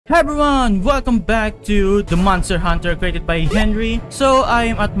Hi everyone, welcome back to the Monster Hunter created by Henry. So I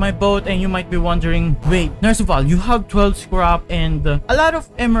am at my boat and you might be wondering, wait, Nerzival, you have 12 scrap and a lot of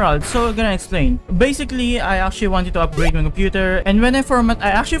emeralds. So I'm gonna explain. Basically, I actually wanted to upgrade my computer, and when I format,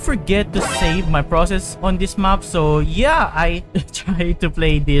 I actually forget to save my process on this map. So yeah, I tried to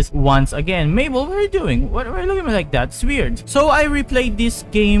play this once again. Mabel, what are you doing? Why are you looking at me like that? It's weird. So I replayed this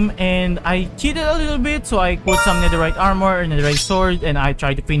game and I cheated a little bit. So I put some netherite armor and netherite sword and I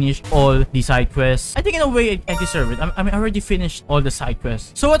tried to finish all the side quests. I think in a way I deserve it. I mean, I already finished all the side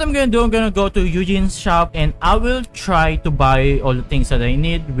quests. So what I'm gonna do, I'm gonna go to Eugene's shop and I will try to buy all the things that I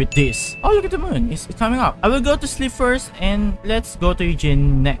need with this. Oh, look at the moon. It's coming up. I will go to sleep first and let's go to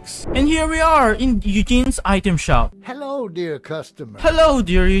Eugene next. And here we are in Eugene's item shop. Hello, dear customer. Hello,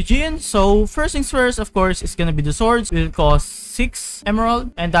 dear Eugene. So first things first, of course, it's gonna be the swords. It will cost 6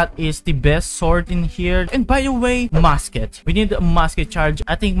 emerald and that is the best sword in here. And by the way, musket. We need a musket charge.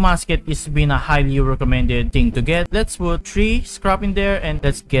 I think musket is been a highly recommended thing to get. Let's put 3 scrap in there and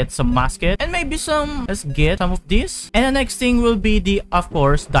let's get some musket and maybe let's get some of this. And the next thing will be the, of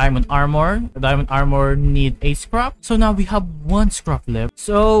course, diamond armor. The diamond armor need 8 scrap. So now we have 1 scrap left.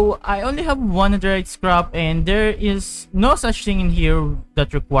 So I only have 100 scrap and there is no such thing in here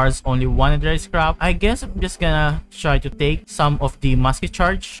that requires only 100 scrap. I guess I'm just gonna try to take some of the musket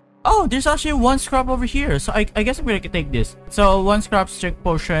charge. Oh, there's actually 1 scrap over here. So I guess I'm gonna take this. So 1 scrap strength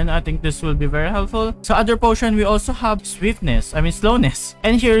potion. I think this will be very helpful. So other potion, we also have swiftness. I mean slowness.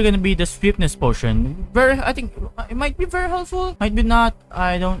 And here gonna be the swiftness potion. I think it might be very helpful. Might be not.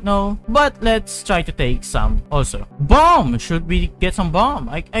 I don't know. But let's try to take some also. Bomb! Should we get some bomb?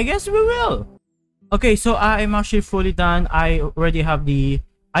 I guess we will. Okay, so I'm actually fully done. I already have the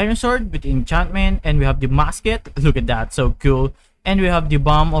iron sword with enchantment and we have the musket. Look at that, so cool. And we have the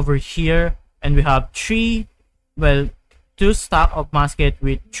bomb over here and we have 2 stack of musket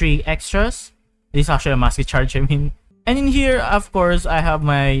with 3 extras. This is actually a musket charge, I mean. And in here, of course, I have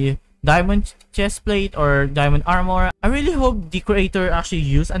my diamond chest plate or diamond armor. I really hope the creator actually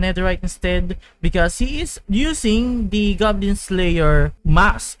used a netherite instead because he is using the goblin slayer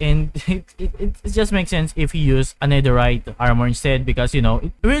mask and it just makes sense if he used a netherite armor instead because, you know,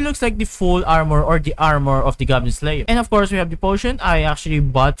 it really looks like the full armor or the armor of the goblin slayer. And of course we have the potion. I actually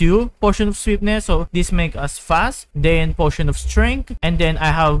bought 2 potion of swiftness, so this make us fast, then potion of strength, and then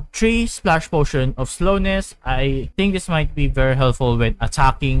I have 3 splash potion of slowness. I think this might be very helpful when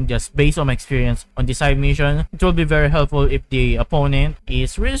attacking just based on my experience on the side mission. It will be very helpful if the opponent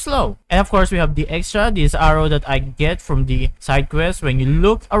is really slow. And of course we have the extra, this arrow that I get from the side quest. When you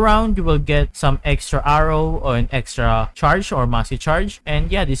look around, you will get some extra arrow or an extra charge or musket charge.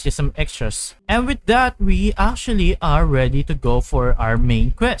 And yeah, this is just some extras. And with that, we actually are ready to go for our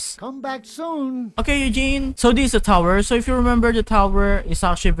main quest. Come back soon. Okay, Eugene. So this is a tower. So if you remember, the tower is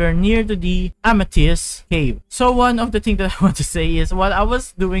actually very near to the amethyst cave. So one of the things that I want to say is while I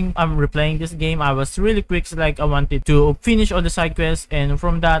was doing, I'm replaying this game, I was really quick. So like I wanted to finish all the side quests, and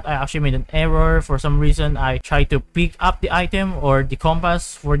from that I actually made an error. For some reason, I tried to pick up the item or the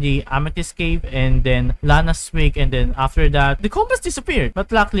compass for the amethyst cave and then Lana's Wig, and then after that the compass disappeared.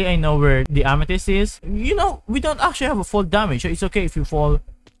 But luckily I know where the amethyst is. You know, we don't actually have a fall damage, so it's okay if you fall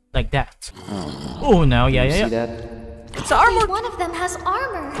like that. Oh, now yeah. See that? It's armor. One of them has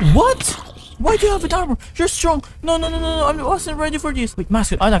armor. What? Why do you have an armor? You're strong. No. I wasn't ready for this. Wait,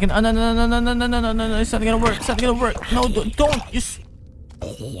 mask it. Oh, no, it's not gonna work. It's not gonna work. No, don't. Just.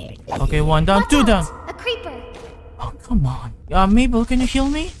 Okay, 1 down, 2 down. A creeper. Oh, come on. Mabel, can you heal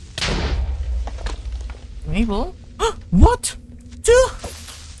me? Mabel? What? 2?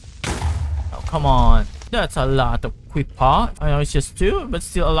 Oh, come on. That's a lot of quick paw. I know it's just 2, but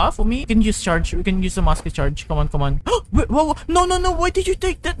still a lot for me. We can use charge. We can use a musket charge. Come on. Wait, whoa. No. Why did you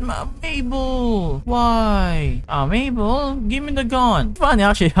take that, Mabel? Why? Mabel, give me the gun. It's funny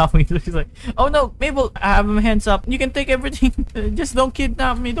actually how he looks like. Oh no, Mabel, I have my hands up. You can take everything. Just don't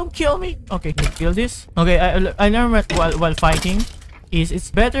kidnap me. Don't kill me. Okay, kill this. Okay, I learned while fighting.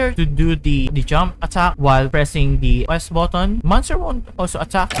 It's better to do the jump attack while pressing the S button. Monster won't also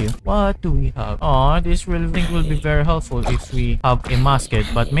attack you. What do we have? Oh, this really think will be very helpful if we have a musket.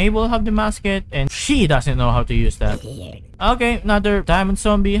 But Mabel have the musket and she doesn't know how to use that. Okay, another diamond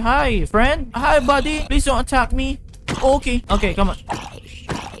zombie. Hi, friend. Hi, buddy. Please don't attack me. Okay, come on.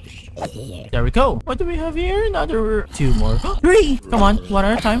 There we go. What do we have here? Another 2 more. 3! Come on, 1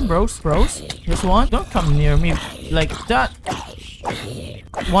 at a time, bros. Just 1. Don't come near me like that.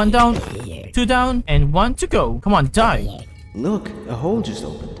 1 down, 2 down, and 1 to go. Come on, die. Look, a hole just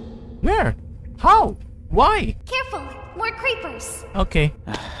opened. Where? How? Why? Careful, more creepers. Okay.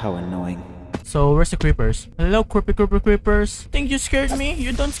 How annoying. So where's the creepers? Hello, creepers. Think you scared me?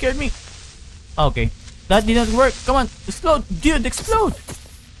 You don't scared me. Okay, that didn't work. Come on, explode, dude, explode.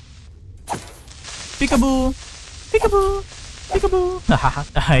 Peekaboo, peekaboo.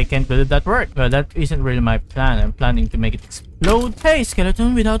 I can't believe that worked. Well, that isn't really my plan. I'm planning to make it explode. Hey,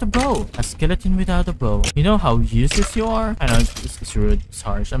 skeleton without a bow. A skeleton without a bow. You know how useless you are? I know it's rude. It's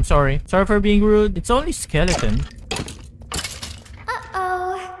harsh. I'm sorry. Sorry for being rude. It's only skeleton.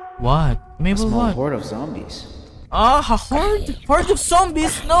 Uh-oh. What? A Mabel, small what? horde of zombies. Ah, a horde? Horde of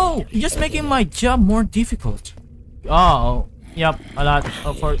zombies? No! You're just making my job more difficult. Oh. Yep, a lot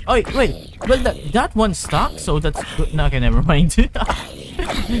of for. Oh wait, well that one stuck, so that's good. No, okay, never mind.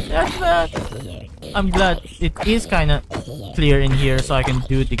 That's not. I'm glad it is kind of clear in here, so I can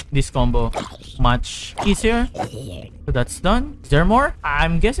do this combo much easier. So that's done. Is there more?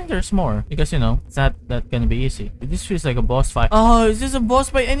 I'm guessing there's more because you know it's not that gonna be easy. This feels like a boss fight. Oh, is this a boss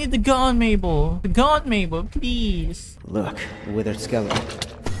fight? I need the gun, Mabel. The gun, Mabel, please. Look, the withered skeleton.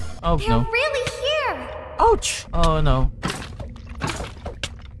 Oh They're no. really here. Ouch. Oh no.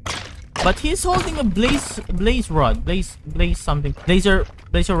 But he's holding a blaze rod, blaze something, laser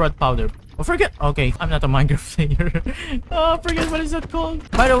rod powder. Oh, forget. Okay, I'm not a Minecraft player. Oh, forget what is that called.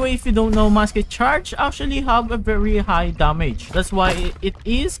 By the way, if you don't know, musket charge actually have a very high damage. That's why it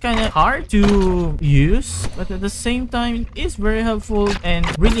is kind of hard to use, but at the same time, it is very helpful and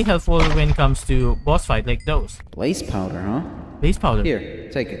really helpful when it comes to boss fight like those. Blaze powder, huh? Blaze powder. Here,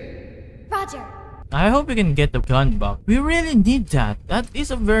 take it. Roger. I hope we can get the gun back. We really need that. That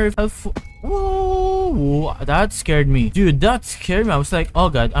is a very helpful. Whoa, that scared me. Dude, that scared me. I was like, oh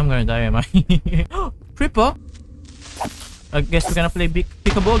god, I'm gonna die, am I? Creeper. I guess we're gonna play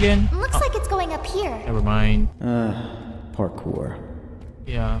peekaboo again. Looks like it's going up here. Never mind. Parkour.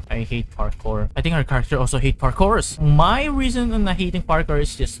 Yeah, I hate parkour. I think our character also hate parkours. My reason on hating parkour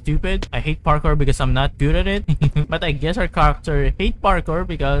is just stupid. I hate parkour because I'm not good at it. But I guess our character hate parkour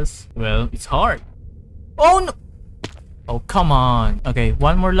because, well, it's hard. Oh no! Oh, come on. Okay,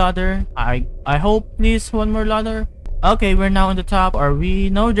 one more ladder. I hope, please, one more ladder. Okay, we're now on the top. Are we?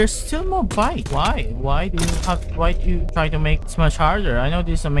 No, there's still more bite. Why? Why do you try to make it much harder? I know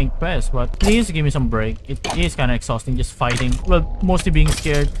this is a main quest, but please give me some break. It is kind of exhausting just fighting. Well, mostly being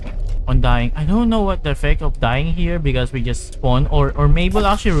scared on dying. I don't know what the effect of dying here because we just spawn or maybe will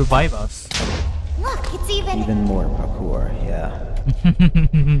actually revive us. Look, it's even more parkour, yeah.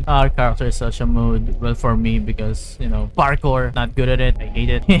 Our character is such a mood. Well, for me, because you know, parkour, not good at it. I hate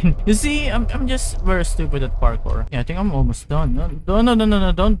it. You see, I'm just very stupid at parkour. Yeah, I think I'm almost done.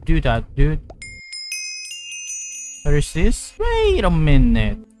 No, don't do that, dude. Where is this? Wait a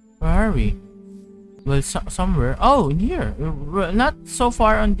minute. Where are we? Well, somewhere. Oh, in here. We're not so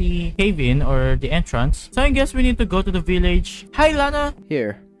far on the cave-in or the entrance. So I guess we need to go to the village. Hi, Lana.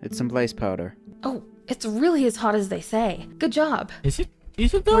 Here, it's some blaze powder. Oh, it's really as hot as they say. Good job. Is it?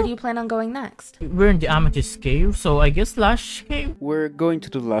 Is it though? Where do you plan on going next? We're in the Amethyst Cave, so I guess Lush Cave? We're going to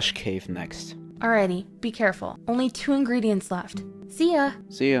the Lush Cave next. Alrighty, be careful. Only 2 ingredients left. See ya.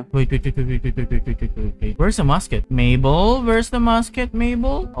 See ya. Wait. Where's the musket? Mabel? Where's the musket,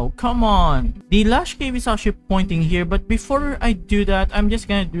 Mabel? Oh, come on. The Lush Cave is actually pointing here, but before I do that, I'm just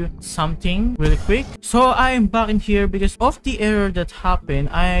gonna do something really quick. So I am back in here because of the error that happened.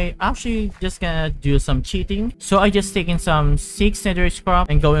 I actually just gonna do some cheating. So I just taken some 6 netherite scrap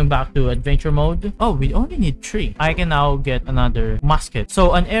and going back to adventure mode. Oh, we only need 3. I can now get another musket.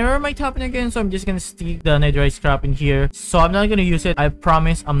 So an error might happen again, so I'm just gonna stick the netherite scrap in here. So I'm not gonna use it. I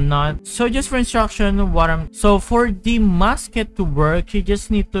promise I'm not. So just for instruction, so for the musket to work, you just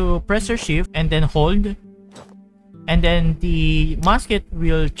need to press your shift and then hold, and then the musket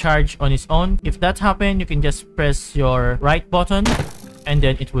will charge on its own. If that happens, you can just press your right button and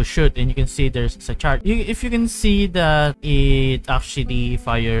then it will shoot, and you can see there's a charge. If you can see that it actually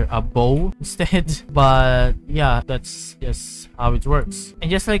fire a bow instead, but yeah, that's just how it works.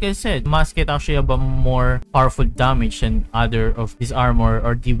 And just like I said, musket actually have a more powerful damage than other of this armor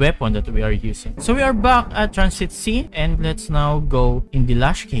or the weapon that we are using. So we are back at Transit C, and let's now go in the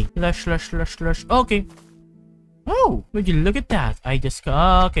Lush Cave. Lush. Okay. Oh, would you look at that? I just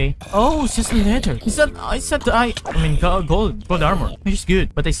okay. Oh, it's just leather. Is that gold armor, which is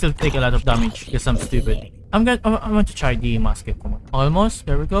good, but I still take a lot of damage because I'm stupid. I want to try the musket. Come on. Almost.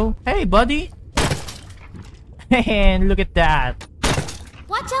 There we go. Hey, buddy. And look at that.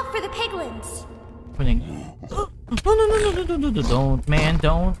 Watch out for the piglins. No, don't, man,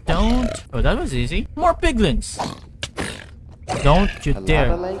 don't. Oh, that was easy. More piglins. Don't you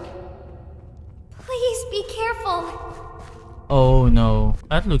dare. Please be careful. Oh no,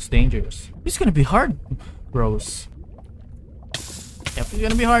 that looks dangerous. It's gonna be hard, bros. Yep, it's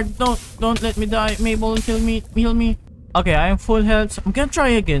gonna be hard. Don't let me die. Mabel, kill me. Heal me. Okay, I am full health. So I'm gonna try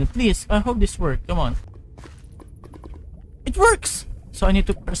again. Please. I hope this works. Come on. It works! So I need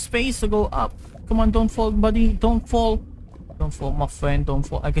to press space to go up. Come on, don't fall, buddy. Don't fall. Don't fall, my friend. Don't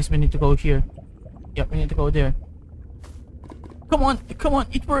fall. I guess we need to go here. Yep, we need to go there. Come on. Come on.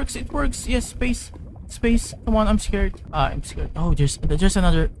 It works. It works. Yes, space. Space. Come on, I'm scared. I'm scared. Oh, there's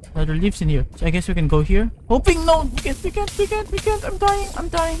another leaves in here. So I guess we can go here. Hoping no. We can't. I'm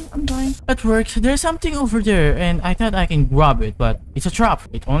dying. That works. There's something over there and I thought I can grab it, but it's a trap.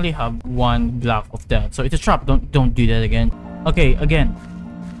 It only have one block of that. So it's a trap. Don't do that again. Okay, again.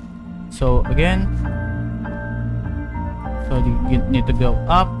 So again. So you need to go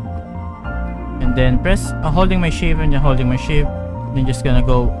up and then press holding my shift and then holding my shift. Then just gonna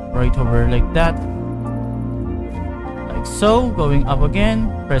go right over like that. So going up again,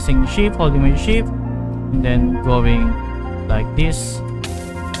 pressing shift, holding my shift, and then going like this,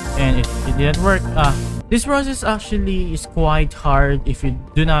 and it didn't work. This process actually is quite hard if you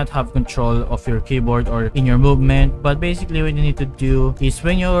do not have control of your keyboard or in your movement, but basically what you need to do is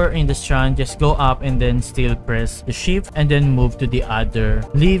when you're in the strand, just go up and then still press the shift and then move to the other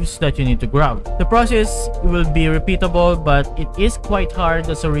leaves that you need to grab. The process will be repeatable, but it is quite hard.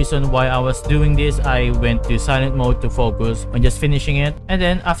 That's the reason why I was doing this. I went to silent mode to focus on just finishing it, and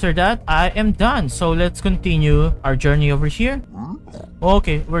then after that I am done. So let's continue our journey over here.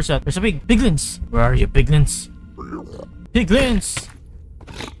 Okay, where's that? There's a piglins. Where are you, piglins? Piglins!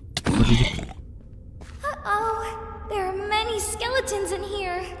 Uh-oh. There are many skeletons in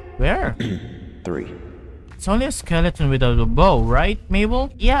here. Where? 3. It's only a skeleton without a bow, right, Mabel?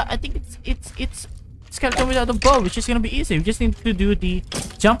 Yeah, I think it's skeleton without a bow, which is gonna be easy. We just need to do the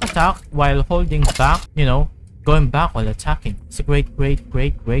jump attack while holding back, you know, going back while attacking. It's a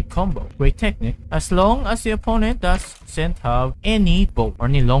great combo. Great technique. As long as the opponent doesn't have any bow or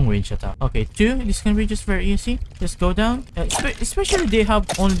any long range attack. Okay, 2. This can be just very easy. Just go down. Especially they have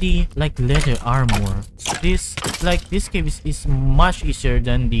only like leather armor. So this cave is much easier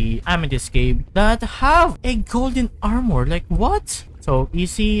than the amethyst cave that have a golden armor. Like what? So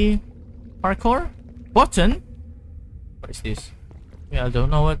easy parkour button. What is this? Yeah, I don't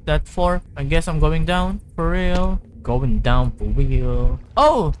know what that's for. I guess I'm going down for real. Going down for real.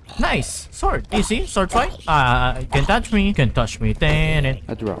 Oh, nice. Sword. Easy. Sword fight. Can touch me. Can touch me. Then it.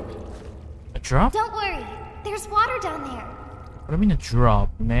 A drop. A drop? Don't worry. There's water down there. What do you mean a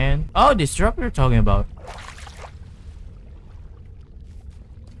drop, man? Oh, this drop you're talking about.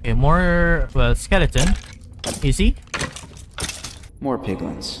 Okay, more, well, skeleton. Easy. More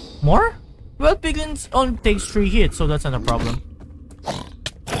piglins. More? Well, piglins only takes 3 hits, so that's not a problem.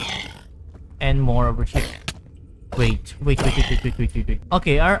 And more over here. Wait.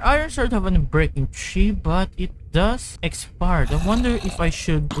 Okay, our iron sword have an unbreaking 3, but it does expire. I wonder if I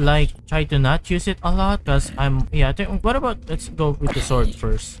should like try to not use it a lot, because I think, what about, let's go with the sword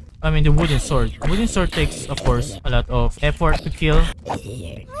first. I mean the wooden sword. Wooden sword takes, of course, a lot of effort to kill.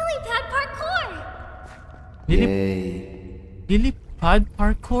 Lily pad parkour! Lily pad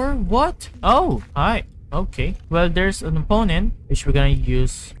parkour? What? Oh, hi. Okay, well, there's an opponent which we're gonna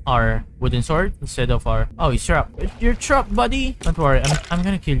use our wooden sword instead of our... Oh, he's trapped. You're trapped, buddy. Don't worry, I'm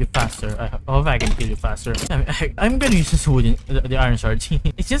gonna kill you faster. I hope I can kill you faster. I'm gonna use this the iron sword.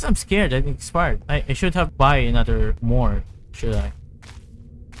 It's just I'm scared. I think it's expired. I should have buy another more. Should I?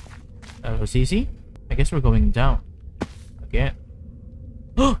 That was easy. I guess we're going down again.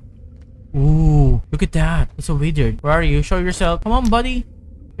 Ooh, look at that. It's so weird. Where are you? Show yourself. Come on, buddy.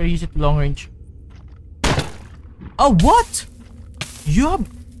 Here, use it long range. Oh, what? You have...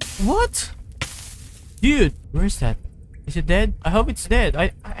 What? Dude, where is that? Is it dead? I hope it's dead.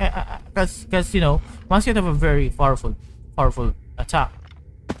 Because, you know, Musket have a very powerful attack.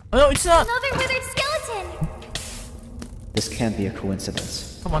 Oh, no, it's not. Another withered skeleton! This can't be a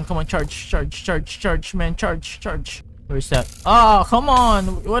coincidence. Come on, charge, man, charge. Where is that? Ah, come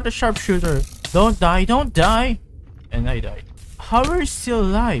on. What a sharpshooter. Don't die. And I died. How are you still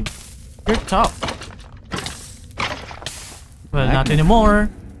alive? You're tough. Well, not anymore.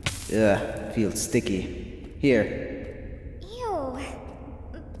 Yeah, feels sticky. Here. Ew.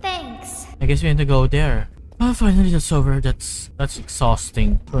 Thanks. I guess we need to go there. Oh, finally that's over. That's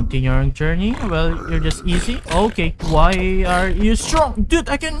exhausting. Continue our journey. Well, you're just easy. Okay. Why are you strong? Dude,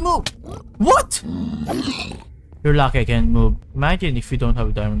 I can't move. What? You're lucky I can't move. Imagine if you don't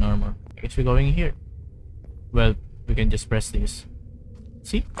have diamond armor. I guess we're going here. Well, we can just press this.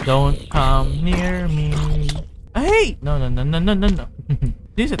 See? Don't come near me. Hey! No.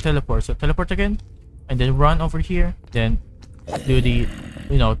 This is a teleport. So teleport again. And then run over here. Then do the,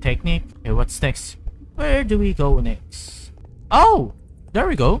 you know, technique. Okay, what's next? Where do we go next? Oh! There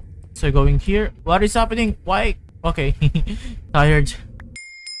we go. So going here. What is happening? Why? Okay. Tired.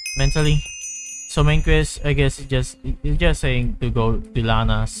 Mentally. So main quest, I guess, it's just saying to go to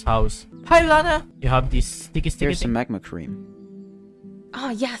Lana's house. Hi, Lana. You have this sticky Here's some thing. magma cream. Ah,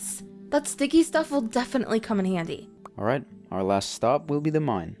 yes. That sticky stuff will definitely come in handy. Alright, our last stop will be the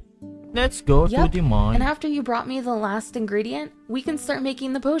mine. Let's go to Yep. the mine. And after you brought me the last ingredient, we can start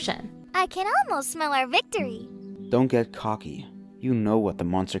making the potion. I can almost smell our victory. Don't get cocky. You know what the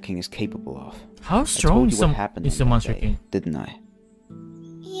Monster King is capable of. How I strong told you some what happened is on the that Monster day, King? didn't I?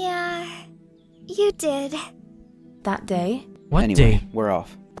 Yeah, you did. That day? What Anyway, day? we're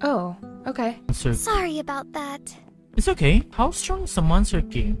off. Oh, okay. Monster. Sorry about that. It's okay. How strong is the Monster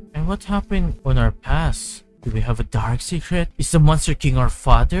King? And what happened on our past? Do we have a dark secret? Is the Monster King our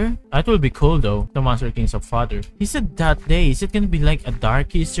father? That will be cool though. The Monster King's our father. He said that day. Is it gonna be like a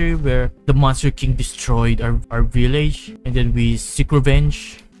dark history where the Monster King destroyed our village and then we seek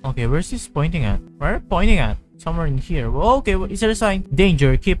revenge? Okay, where's this pointing at? Where are you pointing at? Somewhere in here. Well, okay, is there a sign?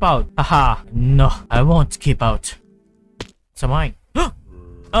 Danger, keep out. Haha. No, I won't keep out. It's a mine.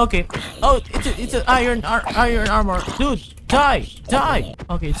 Okay. Oh, it's an iron armor. Dude, die.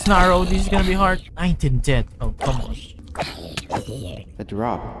 Okay, it's narrow. This is gonna be hard. 19 dead. Oh, come on. The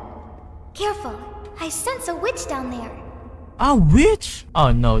drop. Careful, I sense a witch down there. A witch?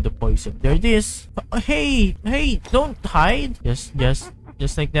 Oh no, the poison. There it is. Hey, don't hide. Just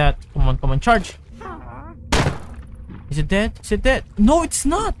like that. Come on, charge. Is it dead? No, it's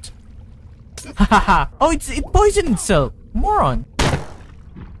not. Hahaha. Oh, it poisoned itself. Moron.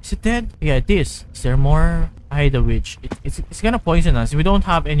 Is it dead? Yeah, it is. Is there more? Hide the witch. It's gonna poison us. We don't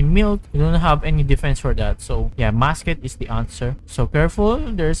have any milk. We don't have any defense for that. So yeah, musket is the answer. So careful.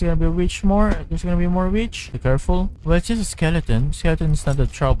 There's gonna be a witch more. There's gonna be more witch. Be careful. Well, it's just a skeleton. Skeleton is not the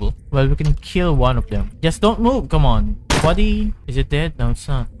trouble. Well, we can kill one of them. Just don't move. Come on. Body. Is it dead? No, it's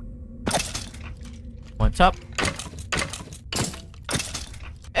not. What's up?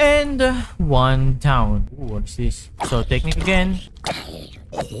 And one down. Ooh, what is this? So technique again.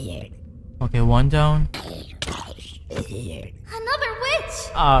 Okay, one down. Another witch!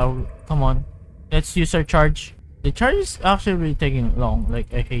 Oh, come on. Let's use our charge. The charge is actually really taking long.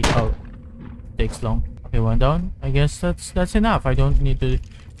 Like, I hate how it takes long. Okay, one down. I guess that's enough. I don't need to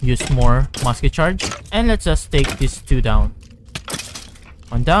use more musket charge. And let's just take these two down.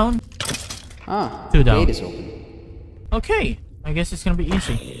 One down. Ah, Two the down. gate is open. Okay, I guess it's gonna be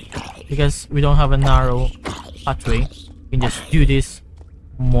easy. Because we don't have a narrow pathway. We can just do this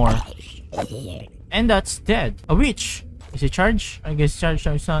more. And that's dead. A witch. Is it charge? I guess charge.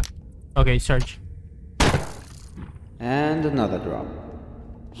 No, it's not. Okay, it's charge. And another drop.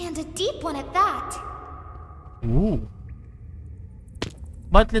 And a deep one at that. Ooh.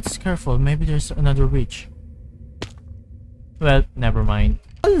 But let's careful. Maybe there's another witch. Well, never mind.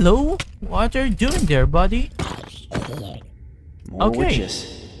 Hello? What are you doing there, buddy? More Okay.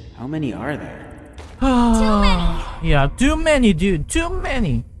 witches. How many are there? Too many. Yeah, too many, dude. Too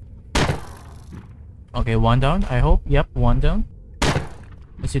many. Okay, one down, I hope. Yep, one down.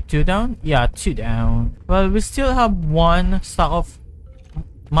 Is it two down? Yeah, two down. Well, we still have one stock of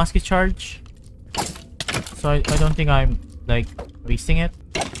musket charge. So I don't think I'm, like, wasting it.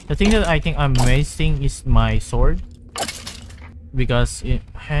 The thing that I think I'm wasting is my sword. Because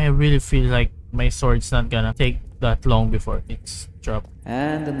I really feel like my sword's not gonna take that long before it's dropped.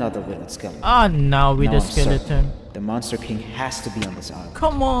 And another little skeleton. Ah, now with Now the I'm certain. skeleton. The Monster King has to be on this island.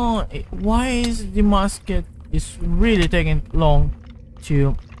 Come on! Why is the musket is really taking long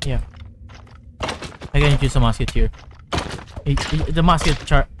to... Yeah. I can use a musket here. The musket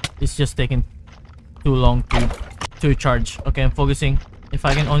is just taking too long to charge. Okay, I'm focusing. If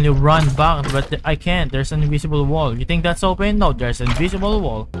I can only run back, but I can't. There's an invisible wall. You think that's open? No, there's an invisible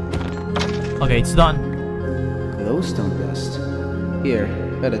wall. Okay, it's done. Glowstone dust. Here,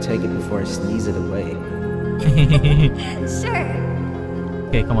 better take it before I sneeze it away. Sure.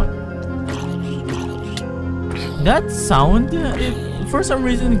 Okay, come on. That sound, for some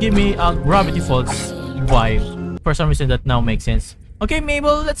reason, give me a Gravity Falls vibe. For some reason, that now makes sense. Okay,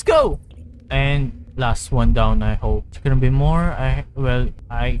 Mabel, let's go. And last one down, I hope. There's gonna be more.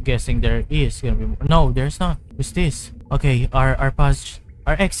 I guessing there is gonna be more. No, there's not. What's this? Okay, our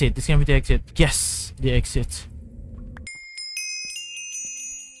exit. It's gonna be the exit. Yes, the exit.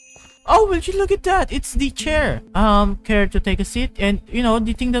 Oh, will you look at that? It's the chair. Care to take a seat? And you know,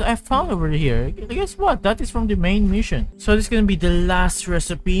 the thing that I found over here, guess what? That is from the main mission. So this is gonna be the last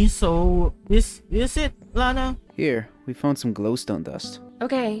recipe. So this is it, Lana. Here, we found some glowstone dust.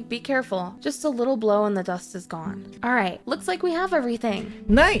 Okay, be careful. Just a little blow and the dust is gone. All right, looks like we have everything.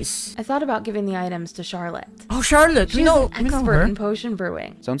 Nice. I thought about giving the items to Charlotte. Oh, Charlotte. She's we know an expert her. in potion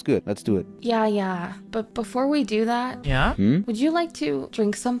brewing. Sounds good. Let's do it. Yeah. But before we do that, Yeah? would you like to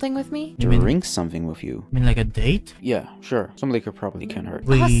drink something with me? You mean- Drink something with you. I mean like a date? Yeah, sure. Some liquor probably can't hurt.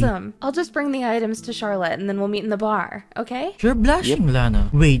 Wait. Awesome. I'll just bring the items to Charlotte and then we'll meet in the bar, okay? You're blushing, Lana.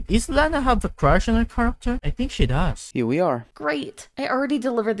 Wait, is Lana have a crush on her character? I think she does. Here we are. Great. I already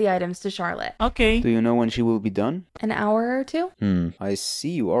delivered the items to Charlotte. Okay. Do you know when she will be done? An hour or two? I see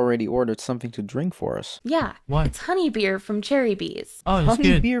you already ordered something to drink for us. Yeah. What? It's honey beer from Cherry Bees. Oh, it's Honey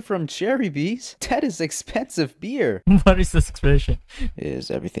good. beer from Cherry Bees? That is expensive beer. What is this expression? Is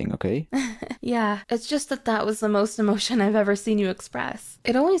everything okay? Yeah, it's just that was the most emotion I've ever seen you express.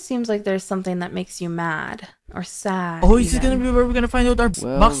 It always seems like there's something that makes you mad or sad. Oh, is it even. gonna be where we're gonna find out our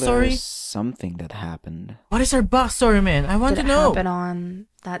Well, backstory? there's something that happened. What is our backstory, man? I want Did to it know. happen on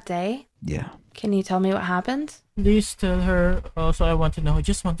that day? Yeah. Can you tell me what happened? Please tell her. Also, I want to know. I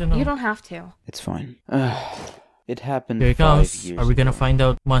just want to know. You don't have to. It's fine. It happened Here it 5 comes. years Are we gonna ago. find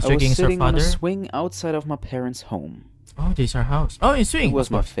out I Monster was King's her sitting on a father? swing outside of my parents' home. Oh, this is our house. Oh, in swing. It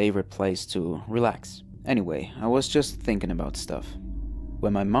was my favorite place to relax. Anyway, I was just thinking about stuff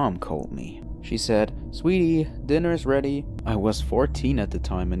when my mom called me. She said, "Sweetie, dinner's ready." I was 14 at the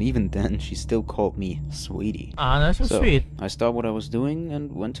time, and even then she still called me sweetie. Ah, that's so sweet. I stopped what I was doing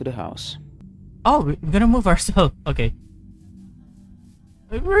and went to the house. Oh, we're gonna move ourselves. Okay.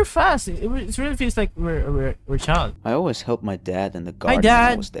 We're fast. It really feels like we're child. I always helped my dad in the garden when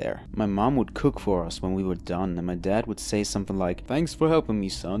Dad. I was there. My mom would cook for us when we were done, and my dad would say something like, "Thanks for helping me,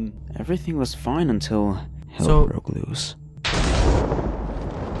 son." Everything was fine until hell So- broke loose.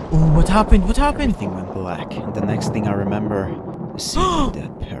 Oh, what happened? What happened? Everything went black, and the next thing I remember is seeing my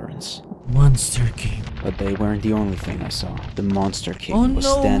dead parents. Monster King. But they weren't the only thing I saw. The Monster King Oh was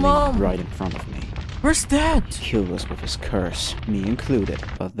no, standing Mom. right in front of me. Where's Dad? Killed us with his curse, me included.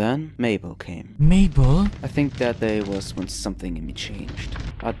 But then Mabel came. Mabel? I think that day was when something in me changed.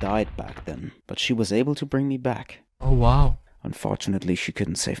 I died back then, but she was able to bring me back. Oh, wow. Unfortunately, she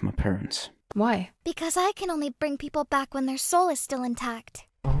couldn't save my parents. Why? Because I can only bring people back when their soul is still intact.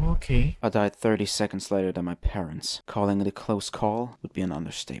 Oh, okay. I died 30 seconds later than my parents. Calling it a close call would be an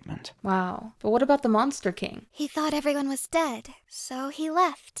understatement. Wow. But what about the Monster King? He thought everyone was dead, so he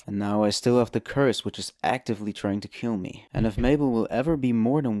left. And now I still have the curse which is actively trying to kill me. And if Mabel will ever be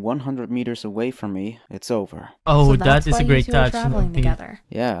more than 100 meters away from me, it's over. Oh, So that that's is why a great you two are touch. traveling indeed. together.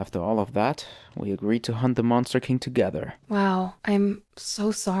 Yeah, after all of that, we agreed to hunt the Monster King together. Wow, I'm so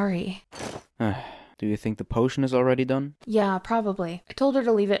sorry. Do you think the potion is already done? Yeah, probably. I told her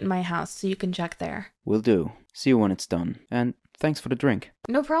to leave it in my house so you can check there. Will do. See you when it's done. And thanks for the drink.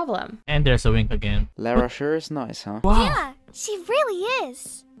 No problem. And there's a wink again. Lara sure is nice, huh? Wow. Yeah, she really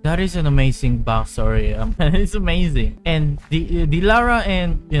is. That is an amazing backstory. It's amazing. And the Lara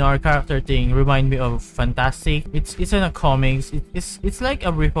and our character thing remind me of Fantastic. It's in a comics. It's like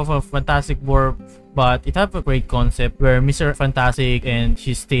a ripoff of Fantastic War, but it have a great concept where Mr. Fantastic and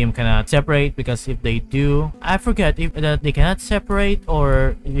his team cannot separate, because if they do, I forget if that they cannot separate,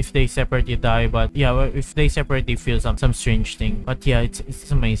 or if they separate you die. But yeah, well, if they separate they feel some strange thing. But yeah,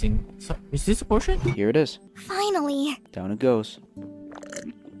 it's amazing. So is this a potion? Here it is. Finally. Down it goes.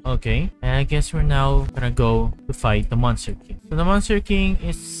 Okay, and I guess we're now gonna go to fight the Monster King. So the Monster King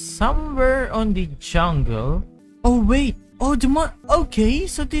is somewhere on the jungle. Oh wait, oh okay,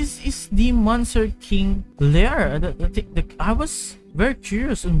 so this is the Monster King lair. I was very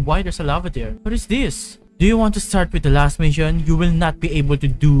curious on why there's a lava there. What is this? Do you want to start with the last mission? You will not be able to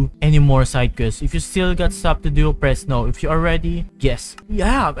do any more side quests. If you still got stuff to do, press no. If you are ready, yes.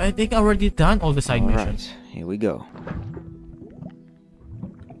 Yeah, I think I already done all the side missions. Alright, here we go.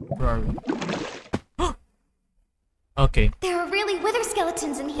 Where are we? Okay. There are really wither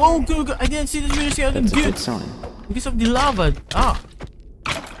skeletons in here. Oh, good. I didn't see the video skeleton, That's a dude. good sign. Because of the lava. Ah.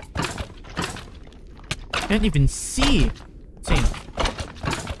 Can't even see. Same.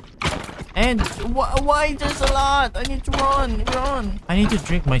 And why there's a lot? I need to run. I need to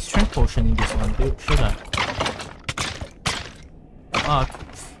drink my strength potion in this one, dude. Should I? Ah,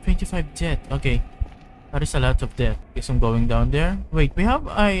 25 death. Okay. That is a lot of death. Guess I'm going down there. Wait, we have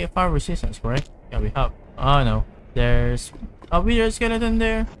a fire resistance, correct? Yeah, we have. Oh no. There's a wither skeleton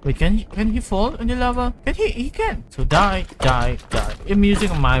there. Wait, can he fall in the lava? He can. So die. I'm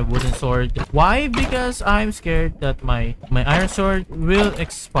using my wooden sword. Why? Because I'm scared that my iron sword will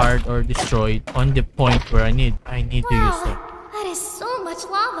expire or destroyed on the point where I need to use it. That is so much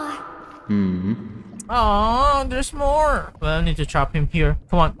lava. Oh, there's more. Well, I need to trap him here.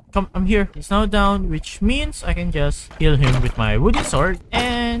 Come on, come. I'm here. He's now down, which means I can just kill him with my wooden sword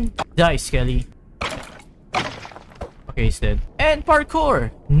and die, Skelly. Okay, he's dead. And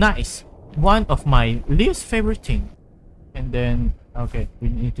parkour. Nice. One of my least favorite thing. And then, okay, we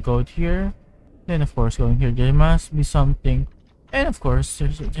need to go here. Then, of course, going here, there must be something. And of course,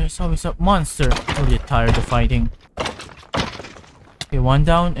 there's always a monster. I'm really tired of fighting. Okay, one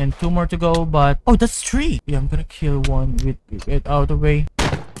down and 2 more to go, but... Oh, that's 3! Yeah, I'm gonna kill one with it out of the way.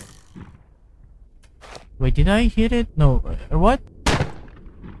 Wait, did I hit it? No. What?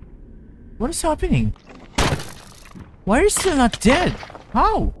 What is happening? Why are you still not dead?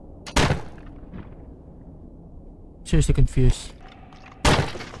 How? Seriously confused.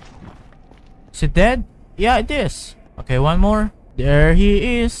 Is it dead? Yeah, it is. Okay, one more. There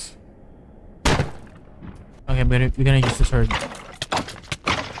he is. Okay, but we're gonna use the sword.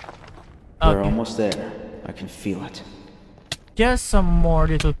 We're almost there. I can feel it. Just some more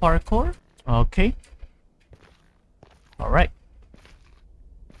little parkour. Okay. Alright.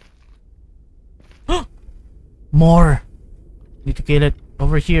 More! Need to kill it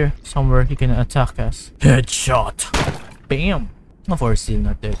over here. Somewhere he can attack us. Headshot! Bam! Of course, still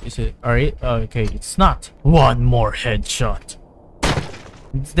not dead. Is it? Alright. Okay, it's not. One more headshot.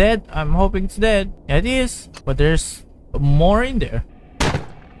 It's dead. I'm hoping it's dead. Yeah, it is. But there's more in there.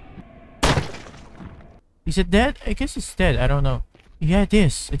 Is it dead? I guess it's dead. I don't know. Yeah, it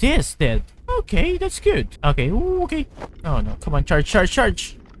is. It is dead. Okay, that's good. Okay, ooh, okay. Oh no, come on, charge, charge,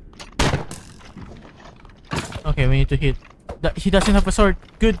 charge. Okay, we need to hit. He doesn't have a sword.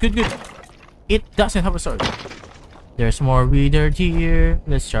 Good, good, good. It doesn't have a sword. There's more withered here.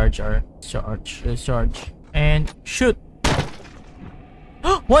 Let's charge our charge. Let's charge. And shoot.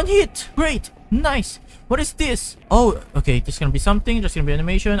 One hit! Great! Nice! What is this? Oh, okay, there's gonna be something. There's gonna be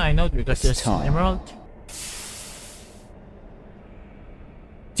animation. I know because there's an emerald.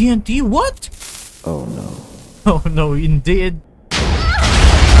 TNT? What? Oh no. Oh no, indeed.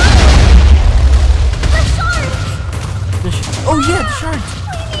 Oh yeah, the shards!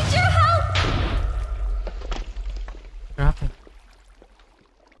 We need your help! What happened?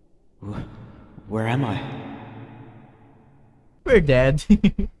 Where am I? We're dead.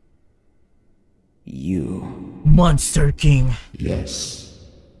 You. Monster King. Yes,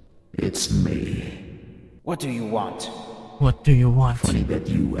 it's me. What do you want? What do you want? Funny that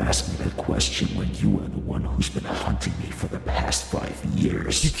you asked me that question when you are the one who's been hunting me for the past 5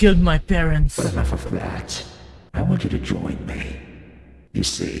 years. You killed my parents. But enough of that. I want you to join me. You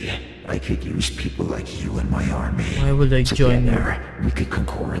see, I could use people like you in my army. Why would I join you? Together, we could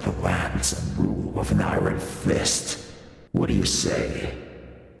conquer the lands and rule with an iron fist. What do you say?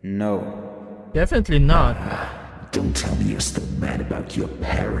 No. Definitely not. Don't tell me you're still mad about your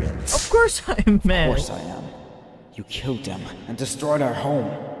parents. Of course I'm mad. Of course I am. You killed them and destroyed our home.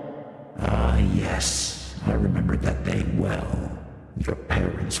 Ah, yes. I remember that day well. Your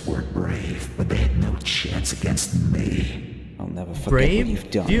parents were brave, but they had no chance against me. I'll never forget Brave? what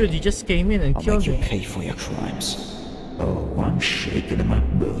you've done. Dude, you just came in and I'll killed make you me. pay for your crimes. Oh, I'm shaking in my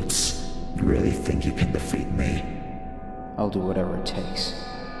boots. You really think you can defeat me? I'll do whatever it takes.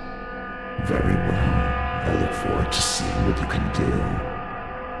 Very well. I look forward to seeing what you can do.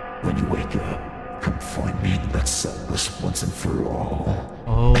 When you wake up, come find me and let's settle this once and for all.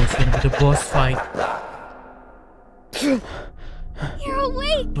 Oh, it's gonna be the boss fight. You're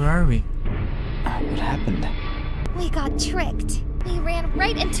awake! Where are we? What happened? We got tricked. We ran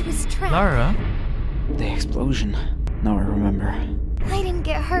right into his trap. Lara? The explosion. Now I remember. I didn't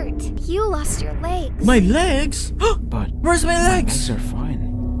get hurt. You lost your legs. My legs? But Where's my legs? legs are fine.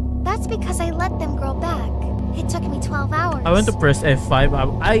 That's because I let them grow back. It took me 12 hours. I went to press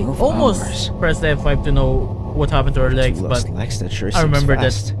F5. I 12 almost hours. pressed F5 to know what happened to our legs, You but lost legs, that sure I seems remember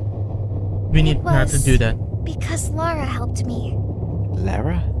fast. that we need not to do that. Because Lara helped me.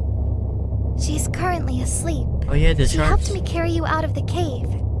 Lara? She's currently asleep. Oh yeah, the She sharks. helped me carry you out of the cave.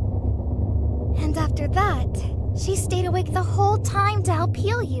 And after that, she stayed awake the whole time to help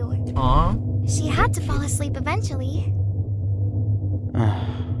heal you. Aw. She had to fall asleep eventually.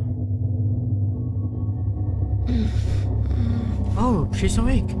 Oh, she's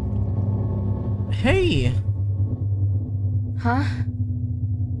awake. Hey. Huh?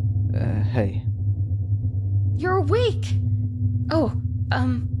 Hey. You're awake! Oh,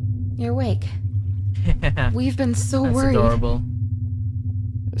 you're awake. We've been so That's worried. adorable.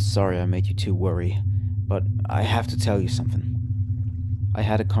 Sorry I made you too worry, but I have to tell you something. I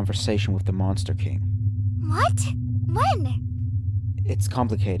had a conversation with the Monster King. What? When? It's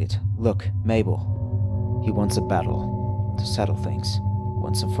complicated. Look, Mabel. He wants a battle to settle things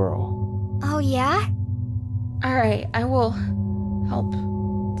once and for all. Oh, yeah? Alright, I will help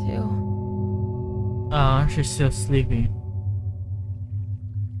too. She's still sleepy.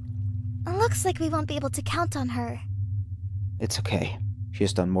 Looks like we won't be able to count on her. It's okay. She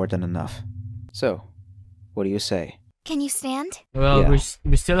has done more than enough. So, what do you say? Can you stand? Well, Yeah.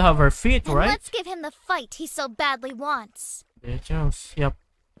 we still have our feet, Then right? let's give him the fight he so badly wants. Yep.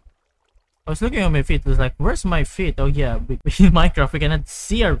 I was looking at my feet. It was like, where's my feet? Oh yeah, in Minecraft we cannot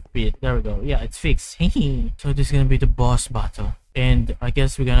see our feet. There we go. Yeah, it's fixed. So this is gonna be the boss battle, and I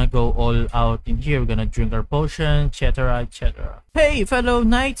guess we're gonna go all out in here. We're gonna drink our potion, etc., etc. Hey, fellow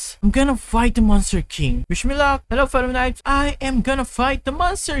knights! I'm gonna fight the Monster King. Wish me luck. Hello, fellow knights. I am gonna fight the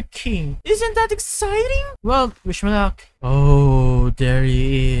Monster King. Isn't that exciting? Well, wish me luck. Oh, there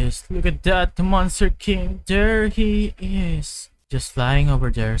he is. Look at that, the Monster King. There he is. Just flying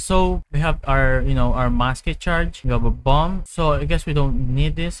over there. So we have our, our musket charge. We have a bomb. So I guess we don't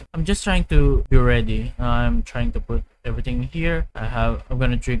need this. I'm just trying to be ready. I'm trying to put everything here. I'm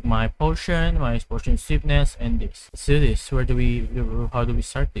gonna drink my potion sweetness, and this. Let's do this. How do we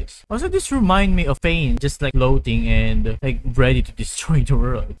start this? Also, this remind me of Fane, just like floating and like ready to destroy the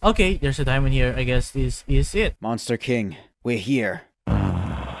world. Okay, there's a diamond here. I guess this is it. Monster King, we're here.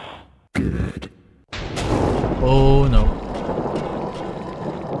 Good. Oh no.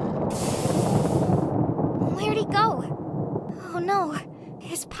 Where'd he go? Oh no,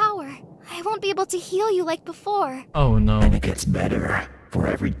 his power. I won't be able to heal you like before. Oh no. And it gets better. For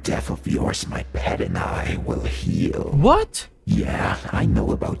every death of yours, my pet and I will heal. What? Yeah, I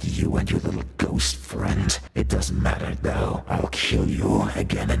know about you and your little ghost friend. It doesn't matter though. I'll kill you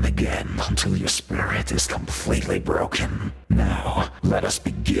again and again until your spirit is completely broken. Now, let us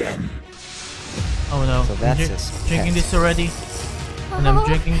begin. Oh no. So that's I'm his drinking pet. this already. And I'm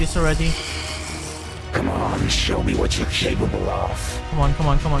drinking this already. Come on, show me what you're capable of. Come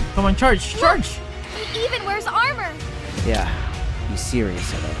on, charge! He even wears armor. Yeah, be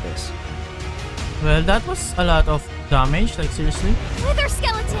serious about this. Well, that was a lot of damage, like seriously. Wither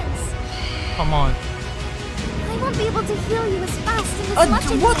skeletons. Come on. I won't be able to heal you as fast and as much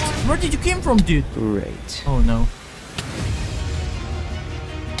What? anymore. Where did you came from, dude? Great. Oh no.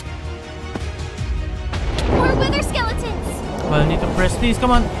 More wither skeletons. Well, I need to press these.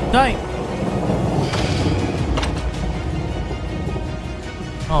 Come on, die!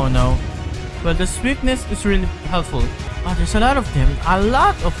 Oh no. Well, the swiftness is really helpful. Oh, there's a lot of them.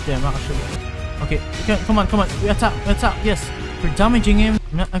 Actually. Okay, come on. We attack, yes. We're damaging him.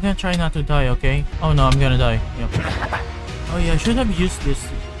 I'm gonna try not to die, okay? Oh no, I'm gonna die. Yep. Oh yeah, I should have used this.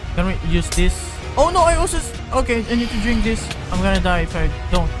 Can we use this? Oh no, I also... Okay, I need to drink this. I'm gonna die if I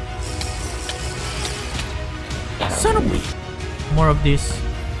don't. Son of a... More of this.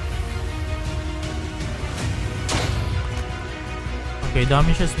 Okay,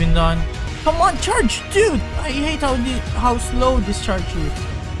 damage has been done. Come on, charge, dude! I hate how slow this charge is.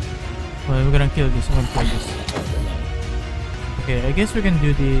 Well, we're gonna kill this. Okay, I guess we can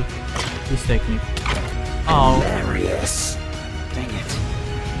do this technique. Oh. Hilarious. Dang it.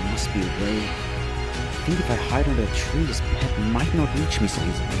 There must be a way. I think if I hide under a tree, this pet might not reach me so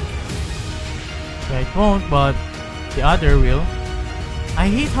easily. Yeah, it won't, but the other will. I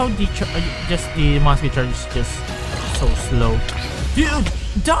hate how the musket charge is just so slow. Dude,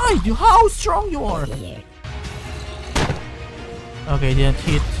 die! How strong you are! Okay, didn't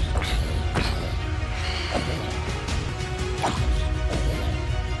hit.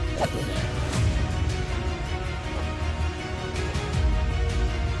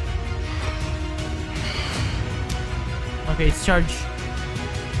 Okay, it's charged.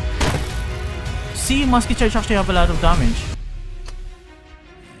 See, musket charge actually have a lot of damage.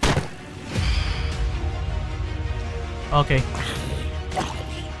 Okay.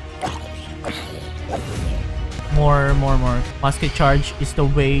 More. Musket charge is the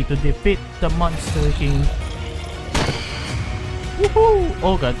way to defeat the Monster King. Woohoo!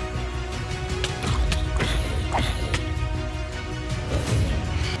 Oh god.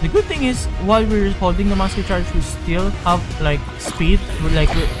 The good thing is, while we're holding the musket charge, we still have like speed. Like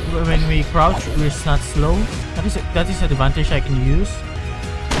when we crouch, we're not slow. That is an advantage I can use.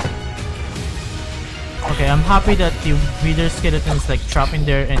 Okay, I'm happy that the wither skeleton is like trapped in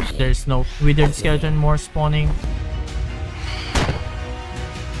there and there's no withered skeleton more spawning.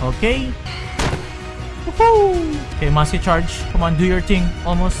 Okay. Woohoo! Okay, musket charge. Come on, do your thing.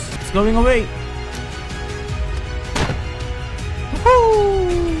 Almost. It's going away.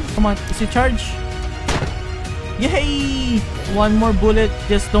 Woohoo! Come on, is it charge? Yay! One more bullet.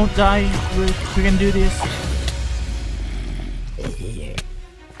 Just don't die. We can do this.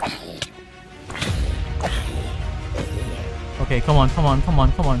 Okay, come on, come on, come on,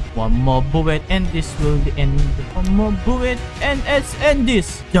 come on. One more bullet and this will end. One more bullet and let's end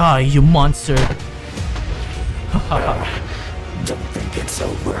this. Die, you monster. Don't think it's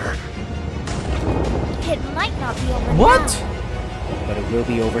over. It might not be over What? now. But it will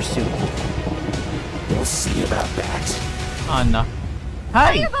be over soon. We'll see about that. Anna.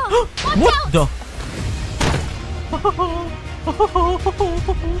 Hi. Fireball! Watch What out! the? I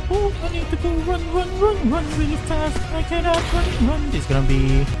need to go run really fast. I cannot run. It's gonna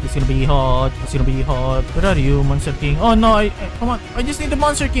be hot. It's gonna be hot. Where are you, Monster King? Oh no, come on. I just need the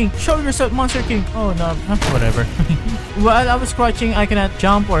Monster King. Show yourself, Monster King. Oh no, whatever. While I was crouching, I cannot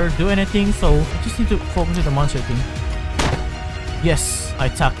jump or do anything, so I just need to focus on the Monster King. Yes, I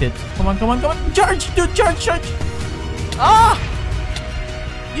attacked it. Come on, come on, come on. Charge, dude, charge. Ah!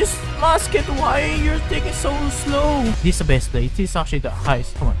 You musket, why you're taking so slow? This is the best play. This is actually the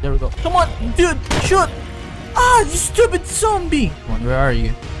highest. Come on, there we go. Come on, dude, shoot! Ah, you stupid zombie! Come on, where are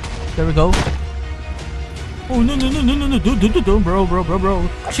you? There we go. Oh no, dude, bro.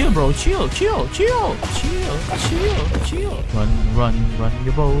 Chill, bro, chill. Run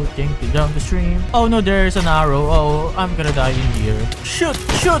your boat, down the stream. Oh no, there's an arrow. Oh, I'm gonna die in here. Shoot!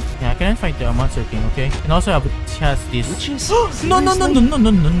 Yeah, I can't fight the Monster King, okay? And also I have this. Which is No.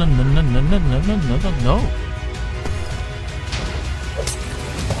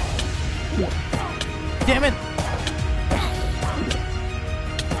 Damn it!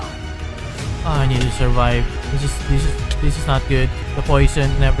 Oh, I need to survive. This is not good. The poison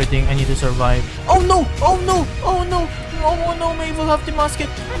and everything. I need to survive. Oh no! Mabel have the musket.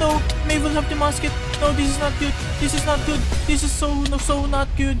 No, Mabel have the musket. No, this is not good. This is so not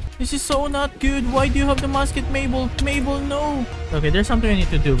good. This is so not good. Why do you have the musket, Mabel? Mabel, no. Okay, there's something I need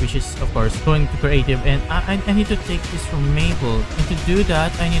to do, which is of course going to creative, and I need to take this from Mabel. And to do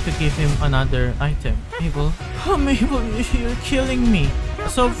that, I need to give him another item. Mabel, oh Mabel, you're killing me.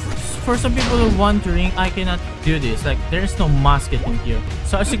 So for some people who are wondering, I cannot do this. Like, there's no musket in here.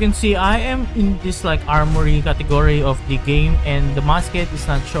 So as you can see, I am in this like armory category of the game, and the musket is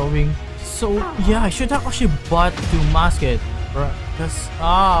not showing. So yeah, I should have actually bought 2 musket. Because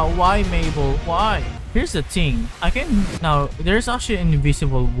why, Mabel? Why? Here's the thing. I can now. There's actually an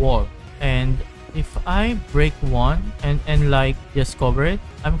invisible wall, and if I break one and like just cover it,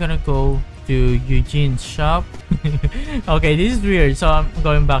 I'm gonna go to Eugene's shop. Okay, this is weird, so I'm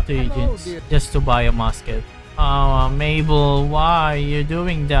going back to Eugene's just to buy a musket. Mabel, why you're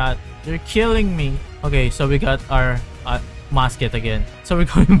doing that? You're killing me. Okay, so we got our musket again, so we're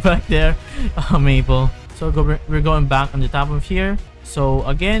going back there. Mabel, so we're going back on the top of here. So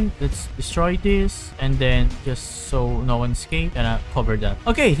again, let's destroy this, and then just so no one escape, and I cover that.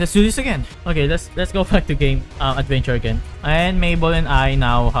 Okay, let's do this again. Okay, let's go back to game adventure again. And Mabel and I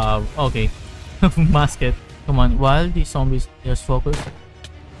now have musket. Come on, while these zombies just focus.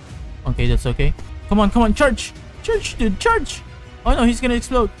 Okay, that's okay. Come on, charge, dude, charge. Oh no, he's gonna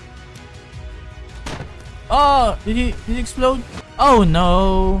explode. Oh, did he explode? Oh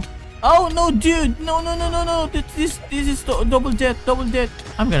no. Oh no, dude! No! This is double death.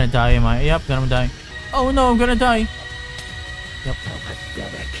 I'm gonna die, am I? Yep, gonna die. Oh no, I'm gonna die. Yep.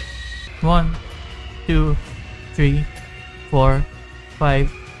 1, 2, 3, 4,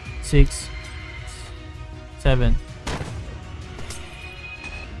 5, 6, 7.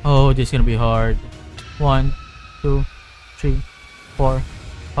 Oh, this is gonna be hard. 1, 2, 3, 4,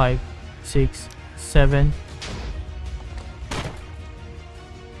 5, 6, 7.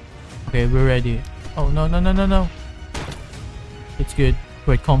 Okay, we're ready. Oh no. It's good.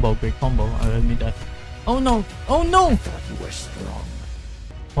 Great combo. I'll admit that. Oh no.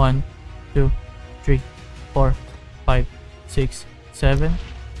 1, 2, 3, 4, 5, 6, 7.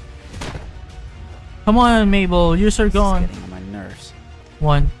 Come on, Mabel, use her gun. Getting on my nerves.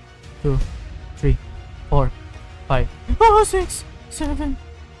 1, 2, 3, 4, 5, 6, 7.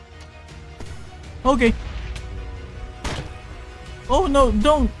 Okay. Oh no,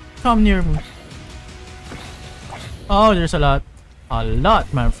 don't come near me. Oh, there's a lot,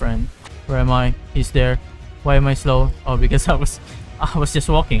 my friend. Where am I? He's there. Why am I slow? Oh, because I was just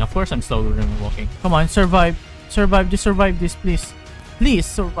walking. Of course I'm slower than walking. Come on, survive. Just survive this, please. Please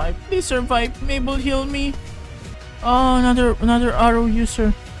survive. Mabel, heal me. Oh, another arrow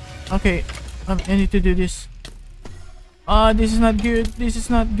user. Okay, I need to do this. This is not good.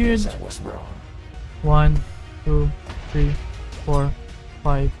 1, 2, 3, 4,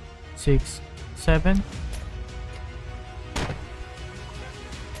 5, 6, 7.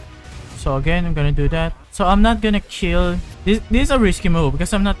 So again, I'm gonna do that. So I'm not gonna kill this is a risky move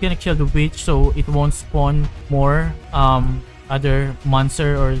because I'm not gonna kill the witch, so it won't spawn more other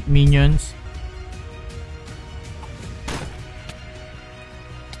monster or minions.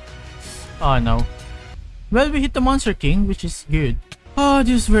 Oh no. Well, we hit the Monster King, which is good. Oh,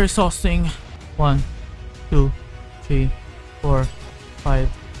 this is very exhausting. 1, 2, 3, 4, 5,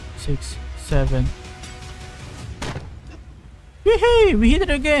 6, 7. Yay! We hit it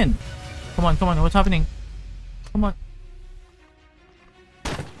again! Come on, come on, what's happening? Come on.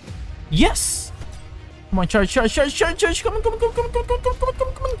 Yes! Come on, charge, charge, charge, charge, charge! Come on, come on, come on, come on, come on, come on, come on, come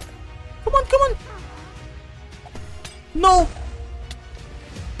on, come on! Come on, come on! No!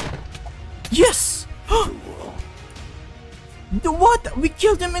 Yes! The what? We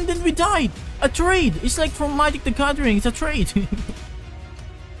killed him and then we died! A trade! It's like from Magic the Gathering, it's a trade!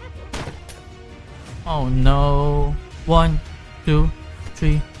 Oh no. 1, 2,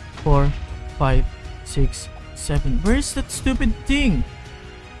 3, 4, 5, 6, 7. Where's that stupid thing?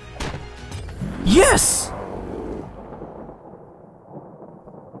 Yes!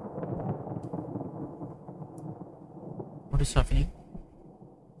 What is happening?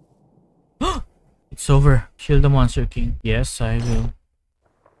 It's over. Shield the Monster King. Yes, I will.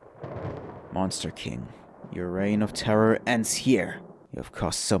 Monster King, your reign of terror ends here. You have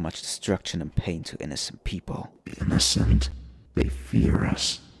caused so much destruction and pain to innocent people. Innocent? They fear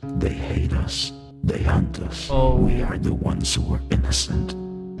us. They hate us. They hunt us. Oh. We are the ones who are innocent,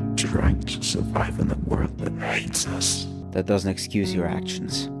 trying to survive in a world that hates us. That doesn't excuse your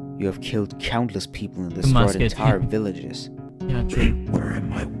actions. You have killed countless people and must destroyed get entire him. villages. Yeah, They true. were in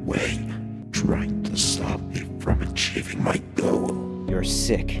my way, trying to stop me from achieving my goal. You're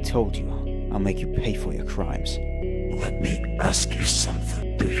sick. I told you. I'll make you pay for your crimes. Let me ask you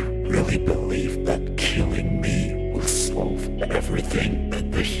something. Do you really believe that killing me will solve everything?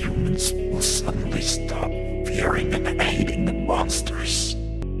 That the humans will suddenly stop fearing and hating the monsters?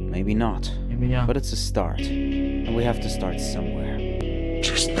 Maybe not. Maybe yeah. But it's a start. And we have to start somewhere.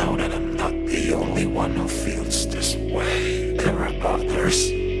 Just know that I'm not the only one who feels this way. There are others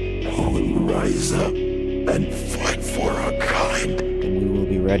who will rise up and fight for our kind. And we will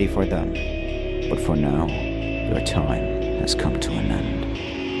be ready for them. But for now, your time has come to an end.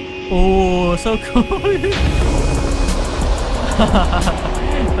 Oh, so cool.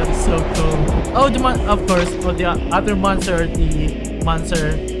 That is so cool. Oh, of course, for the other monster, the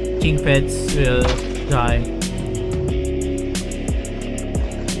Monster King pets will die.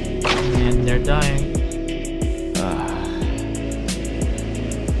 And they're dying.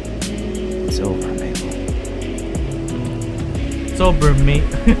 It's over, Mabel. It's over, mate.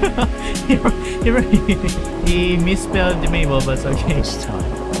 He misspelled the Mabel, but it's okay. It's time.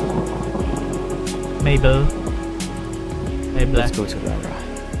 Mabel. Hey, Black. Let's go to Lara.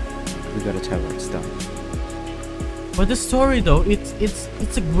 We gotta tell her it's done. But the story though,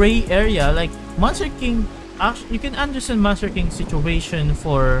 it's a gray area. Like Monster King, actually, you can understand Monster King's situation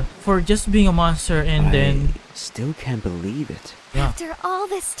for just being a monster, and then still can't believe it. yeah, After all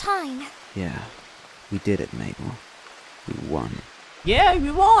this time. Yeah, we did it, Mabel. We won. yeah,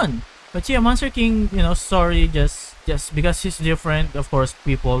 we won. But yeah, Monster King, you know, story just because he's different. Of course,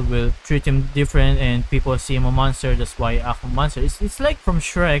 people will treat him different, and people see him a monster. That's why act a monster. It's like from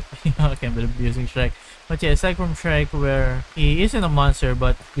Shrek. I can't believe I'm using Shrek. But yeah, it's like from Shrek where he isn't a monster,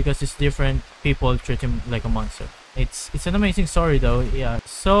 but because it's different, people treat him like a monster. It's an amazing story though. Yeah,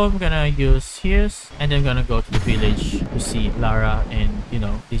 so I'm gonna use his, and then I'm gonna go to the village to see Lara, and you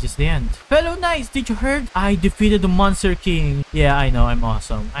know, this is the end. Fellow knights, did you heard? I defeated the Monster King. Yeah, I know, I'm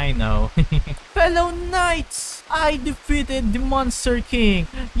awesome. I know. Fellow knights, I defeated the Monster King.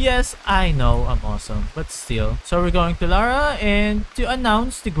 Yes, I know, I'm awesome, but still. So we're going to Lara and to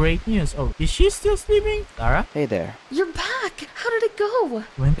announce the great news. Oh, is she still sleeping? Lara? Hey there. You're back! How did it go?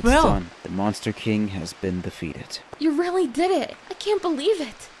 Went It's well. done. The Monster King has been defeated. You really did it! I can't believe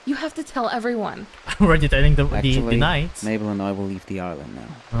it! You have to tell everyone. I'm already telling the Actually, knights. Mabel and I will leave the island now.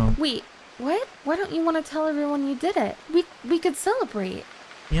 Oh, Wait, what? Why don't you want to tell everyone you did it? We could celebrate.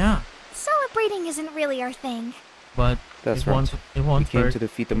 yeah, Celebrating isn't really our thing. but That's it right. won't. It We won't came hurt. to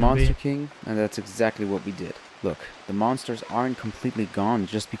defeat the Maybe. Monster King, and that's exactly what we did. Look, the monsters aren't completely gone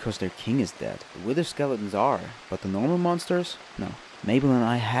just because their king is dead. The wither skeletons are, but the normal monsters? No. Mabel and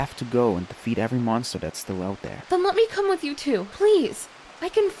I have to go and defeat every monster that's still out there. Then let me come with you too, please. I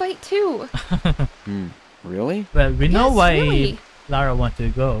can fight too. Really? Well, we know Yes, why really. Lara wants to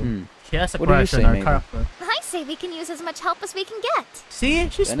go. Hmm. She has a What do you crush on say, our Mabel? character. I say we can use as much help as we can get. See,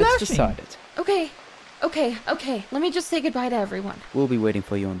 she's Then it's splashing. decided. Okay. Let me just say goodbye to everyone. We'll be waiting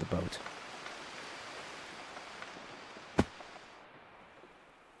for you on the boat.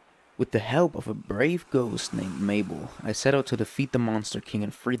 With the help of a brave ghost named Mabel, I set out to defeat the Monster King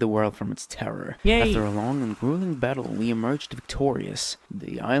and free the world from its terror. Yay. After a long and grueling battle, we emerged victorious.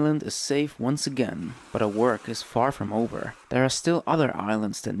 The island is safe once again, but our work is far from over. There are still other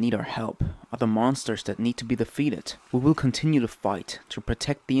islands that need our help, other monsters that need to be defeated. We will continue to fight, to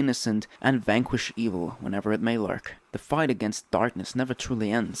protect the innocent and vanquish evil whenever it may lurk. The fight against darkness never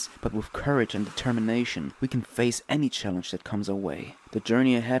truly ends, but with courage and determination, we can face any challenge that comes our way. The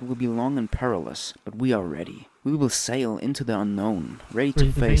journey ahead will be long and perilous, but we are ready. We will sail into the unknown, ready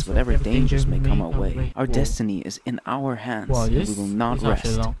to face whatever dangers may come our way. Our destiny is in our hands, and we will not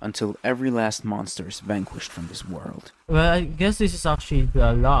rest until every last monster is vanquished from this world. Well, I guess this is actually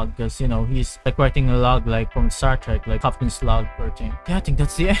the log, because, you know, he's like writing a log like from Star Trek, like Captain's log or thing. Yeah, I think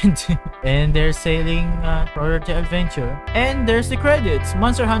that's the end. And they're sailing for the adventure. And there's the credits.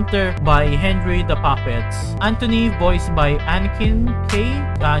 Monster Hunter by Henry the Puppet. Anthony voiced by Anakin K.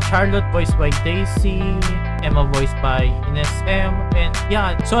 Charlotte voiced by Daisy. Emma voiced by Ines M. And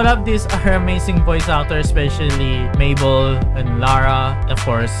yeah, so all of these are amazing voice actors, especially Mabel and Lara, of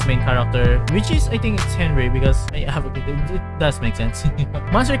course, main character, which is, I think it's Henry, because I have it does make sense.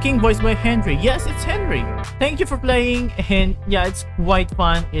 Monster King voiced by Henry. Yes, it's Henry. Thank you for playing, and yeah, it's quite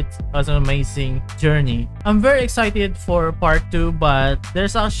fun. It was an amazing journey. I'm very excited for part 2, but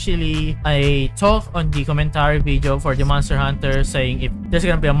there's actually a talk on the commentary video for the Monster Hunter saying if there's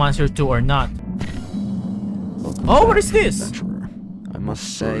gonna be a Monster 2 or not. Oh, what is this? Adventurer. I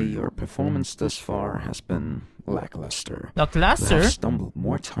must say your performance thus far has been lackluster. Lackluster? You have stumbled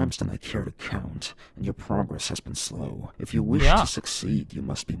more times than I care to count, and your progress has been slow. If you wish Yeah. to succeed, you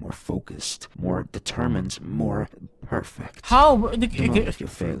must be more focused, more determined, more perfect. How? Do not let your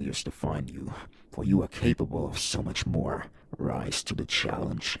failures define you, for you are capable of so much more. Rise to the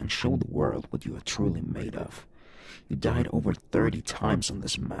challenge and show the world what you are truly made of. You died over 30 times on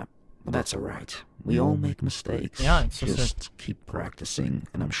this map. But that's alright. We all make mistakes. Yeah, it's just keep practicing,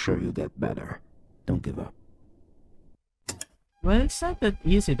 and I'm sure you'll get better. Don't give up. Well, it's not that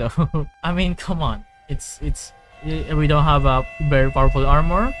easy though. I mean, come on. We don't have a very powerful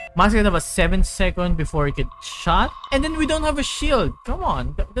armor. Mask can have a 7-second before it gets shot, and then we don't have a shield. Come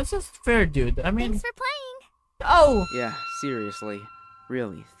on, that's just fair, dude. I mean, Thanks for playing. oh. Yeah, seriously.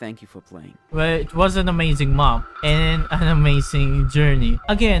 Really, thank you for playing. Well, it was an amazing map and an amazing journey.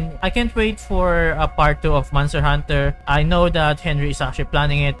 Again, I can't wait for a part 2 of Monster Hunter. I know that Henry is actually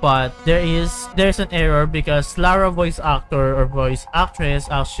planning it, but there's an error because Lara voice actor or voice actress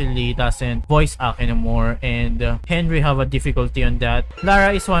actually doesn't voice act anymore, and Henry have a difficulty on that.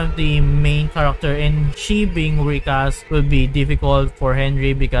 Lara is one of the main character, and she being recast will be difficult for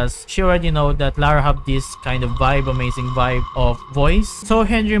Henry because she already know that Lara have this kind of vibe, amazing vibe of voice. So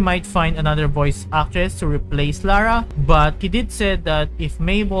Henry might find another voice actress to replace Lara, but he did say that if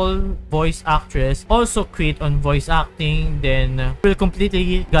Mabel voice actress also quit on voice acting, then we'll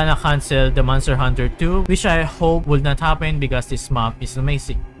completely gonna cancel the Monster Hunter 2, which I hope will not happen because this map is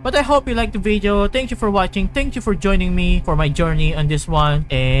amazing. But I hope you liked the video. Thank you for watching. Thank you for joining me for my journey on this one,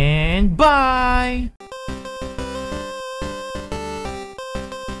 and bye!